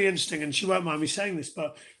was really interesting, and she won't mind me saying this,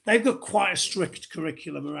 but they've got quite a strict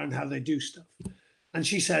curriculum around how they do stuff. And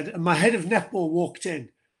she said, and my head of netball walked in,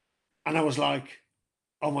 and I was like,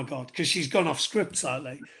 oh my God, because she's gone off script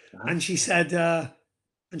slightly. And she said,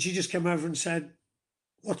 and she just came over and said,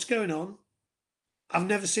 what's going on? I've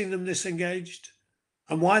never seen them this engaged.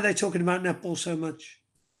 And why are they talking about netball so much?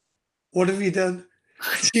 What have you done?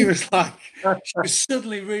 She was like, she was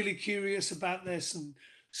suddenly really curious about this. And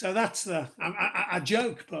so that's I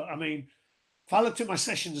joke, but I mean, if I looked at my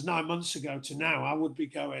sessions 9 months ago to now, I would be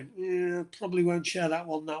going, yeah, probably won't share that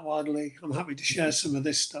one that widely. I'm happy to share some of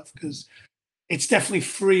this stuff because it's definitely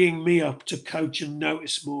freeing me up to coach and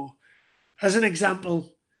notice more. As an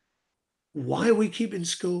example, why are we keeping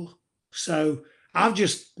score? So I've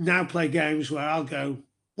just now played games where I'll go,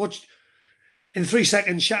 watch in 3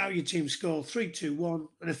 seconds, shout out your team score, 3, 2, 1.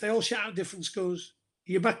 And if they all shout out different scores,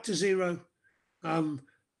 you're back to 0.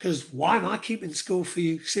 Because why am I keeping score for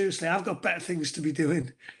you? Seriously, I've got better things to be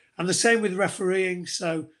doing. And the same with refereeing.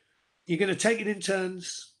 So you're going to take it in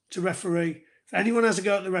turns to referee. If anyone has a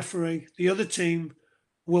go at the referee, the other team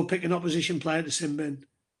will pick an opposition player to sin bin.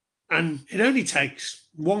 And it only takes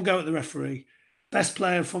one go at the referee. Best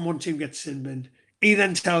player from one team gets sin bin. He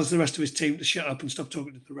then tells the rest of his team to shut up and stop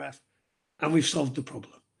talking to the ref. And we've solved the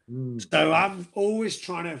problem. So I'm always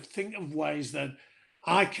trying to think of ways that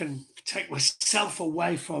I can take myself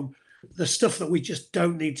away from the stuff that we just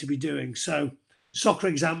don't need to be doing. So soccer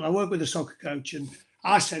example, I work with a soccer coach and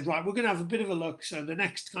I said, right, we're going to have a bit of a look. So the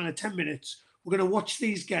next kind of 10 minutes, we're going to watch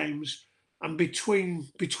these games. And between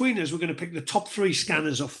us, we're going to pick the top 3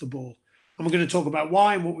 scanners off the ball. And we're going to talk about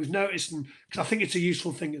why and what we've noticed. And because I think it's a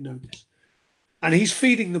useful thing to notice. And he's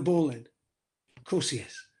feeding the ball in. Of course he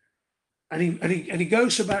is. And he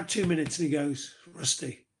goes for about 2 minutes and he goes,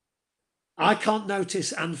 Rusty, I can't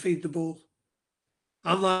notice and feed the ball.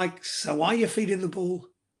 I'm like, so why are you feeding the ball?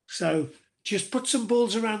 So just put some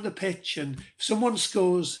balls around the pitch and if someone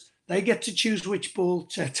scores, they get to choose which ball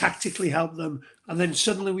to tactically help them. And then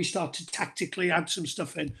suddenly we start to tactically add some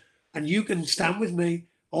stuff in and you can stand with me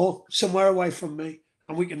or somewhere away from me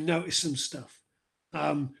and we can notice some stuff.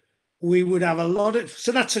 We would have a lot of,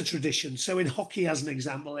 so that's a tradition. So in hockey, as an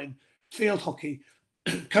example, in field hockey,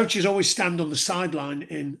 coaches always stand on the sideline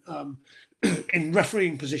in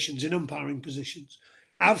refereeing positions, in umpiring positions.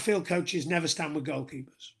 Outfield coaches never stand with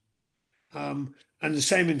goalkeepers. And the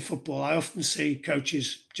same in football. I often see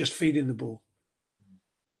coaches just feeding the ball.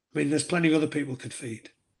 I mean, there's plenty of other people could feed.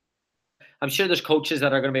 I'm sure there's coaches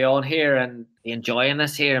that are going to be on here and be enjoying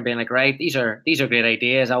this here and being like, right, these are great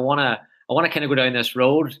ideas. I want to kind of go down this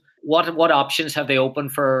road. What options have they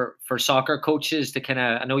opened for soccer coaches to kind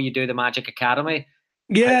of? I know you do the Magic Academy.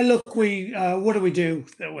 Yeah, look, we what do?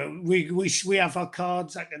 We have our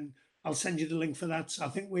cards. I'll send you the link for that. So I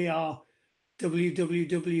think we are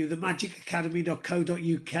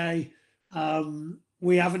www.themagicacademy.co.uk.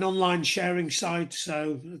 We have an online sharing site,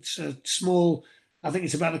 so it's a small. I think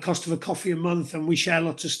it's about the cost of a coffee a month, and we share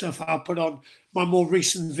lots of stuff. I'll put on my more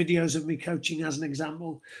recent videos of me coaching as an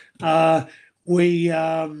example. We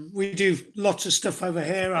do lots of stuff over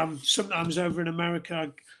here. I'm sometimes over in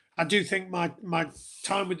America. I do think my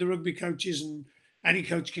time with the rugby coaches and any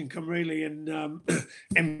coach can come really in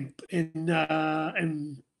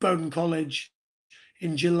Bowdoin College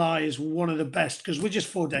in July is one of the best because we're just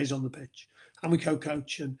 4 days on the pitch and we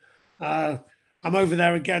co-coach and I'm over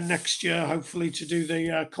there again next year, hopefully to do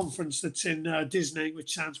the conference that's in Disney,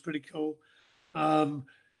 which sounds pretty cool.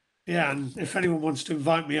 Yeah, and if anyone wants to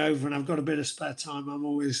invite me over and I've got a bit of spare time, I'm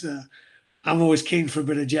always keen for a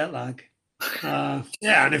bit of jet lag.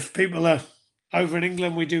 Yeah, and if people are over in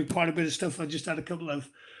England, we do quite a bit of stuff. I just had a couple of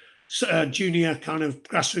junior kind of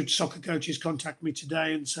grassroots soccer coaches contact me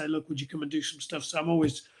today and say, "Look, would you come and do some stuff?" So I'm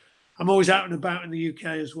always out and about in the UK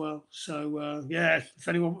as well. So yeah, if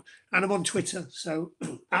anyone, and I'm on Twitter, so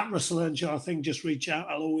at Russell Earnshaw, I think just reach out.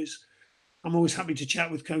 I'm always happy to chat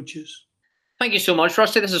with coaches. Thank you so much,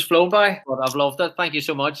 Rusty. This has flown by, but I've loved it. Thank you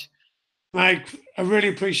so much. Mike, I really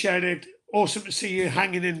appreciate it. Awesome to see you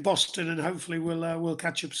hanging in Boston, and hopefully we'll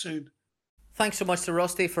catch up soon. Thanks so much to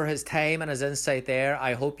Rusty for his time and his insight there.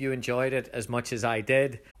 I hope you enjoyed it as much as I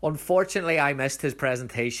did. Unfortunately, I missed his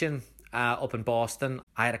presentation up in Boston.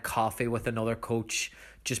 I had a coffee with another coach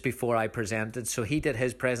just before I presented. So he did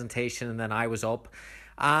his presentation and then I was up.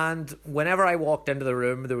 And whenever I walked into the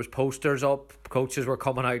room, there was posters up. Coaches were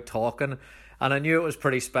coming out talking. And I knew it was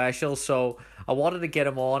pretty special. So I wanted to get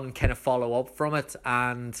him on and kind of follow up from it.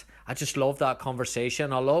 And I just love that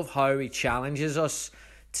conversation. I love how he challenges us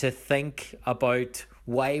to think about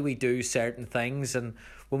why we do certain things. And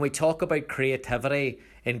when we talk about creativity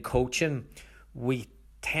in coaching, we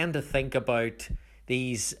tend to think about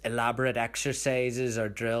these elaborate exercises or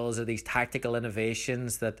drills or these tactical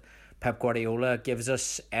innovations that Pep Guardiola gives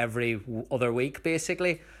us every other week,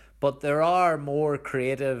 basically. But there are more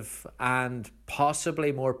creative and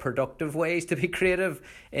possibly more productive ways to be creative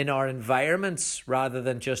in our environments rather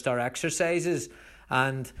than just our exercises.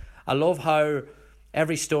 And I love how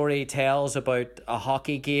every story he tells about a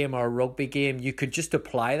hockey game or a rugby game, you could just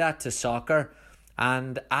apply that to soccer.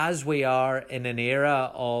 And as we are in an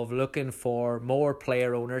era of looking for more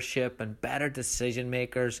player ownership and better decision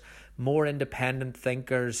makers, more independent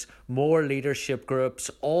thinkers, more leadership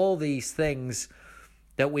groups, all these things,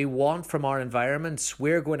 that we want from our environments,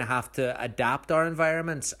 we're going to have to adapt our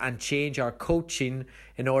environments and change our coaching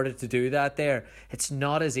in order to do that there. It's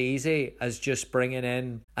not as easy as just bringing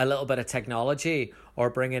in a little bit of technology or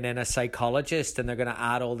bringing in a psychologist and they're going to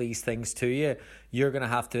add all these things to you. You're going to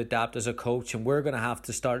have to adapt as a coach, and we're going to have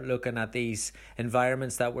to start looking at these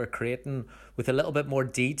environments that we're creating with a little bit more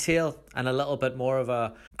detail and a little bit more of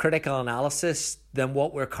a critical analysis than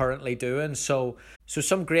what we're currently doing. So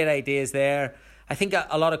some great ideas there. I think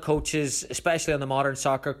a lot of coaches, especially on the Modern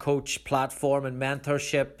Soccer Coach platform and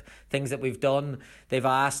mentorship, things that we've done, they've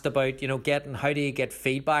asked about, how do you get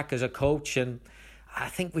feedback as a coach? And I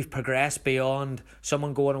think we've progressed beyond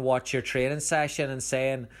someone going and watch your training session and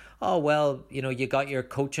saying, oh, well, you got your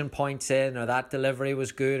coaching points in, or that delivery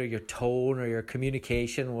was good, or your tone or your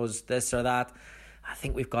communication was this or that. I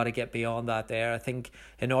think we've got to get beyond that there. I think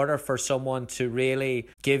in order for someone to really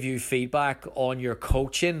give you feedback on your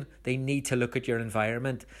coaching, they need to look at your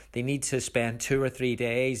environment. They need to spend 2 or 3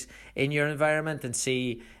 days in your environment and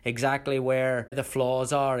see exactly where the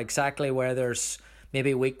flaws are, exactly where there's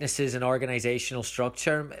maybe weaknesses in organizational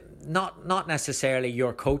structure. Not necessarily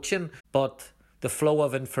your coaching, but the flow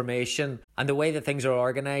of information and the way that things are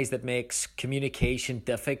organized that makes communication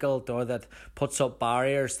difficult or that puts up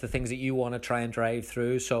barriers to things that you want to try and drive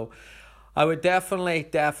through. So I would definitely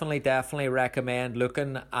recommend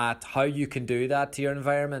looking at how you can do that to your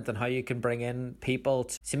environment and how you can bring in people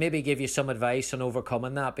to maybe give you some advice on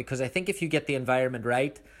overcoming that. Because I think if you get the environment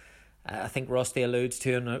right, I think Rusty alludes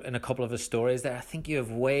to in a couple of his stories there, I think you have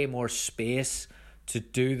way more space to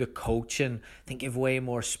do the coaching. I think you have way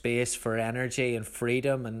more space for energy and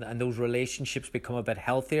freedom, and those relationships become a bit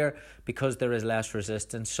healthier because there is less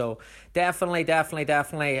resistance. So definitely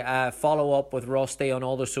follow up with Rusty on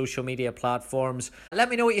all the social media platforms. Let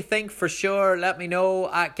me know what you think for sure. Let me know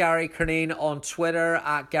at Gary Curneen on Twitter,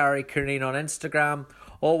 at Gary Curneen on Instagram.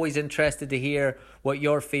 Always interested to hear what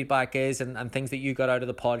your feedback is and things that you got out of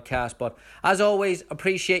the podcast. But as always,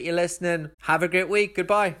 appreciate you listening. Have a great week.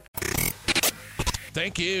 Goodbye.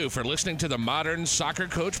 Thank you for listening to the Modern Soccer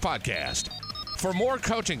Coach Podcast. For more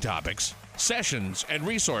coaching topics, sessions, and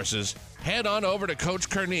resources, head on over to Coach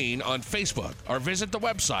Curneen on Facebook or visit the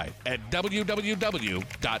website at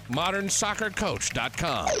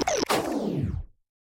www.modernsoccercoach.com.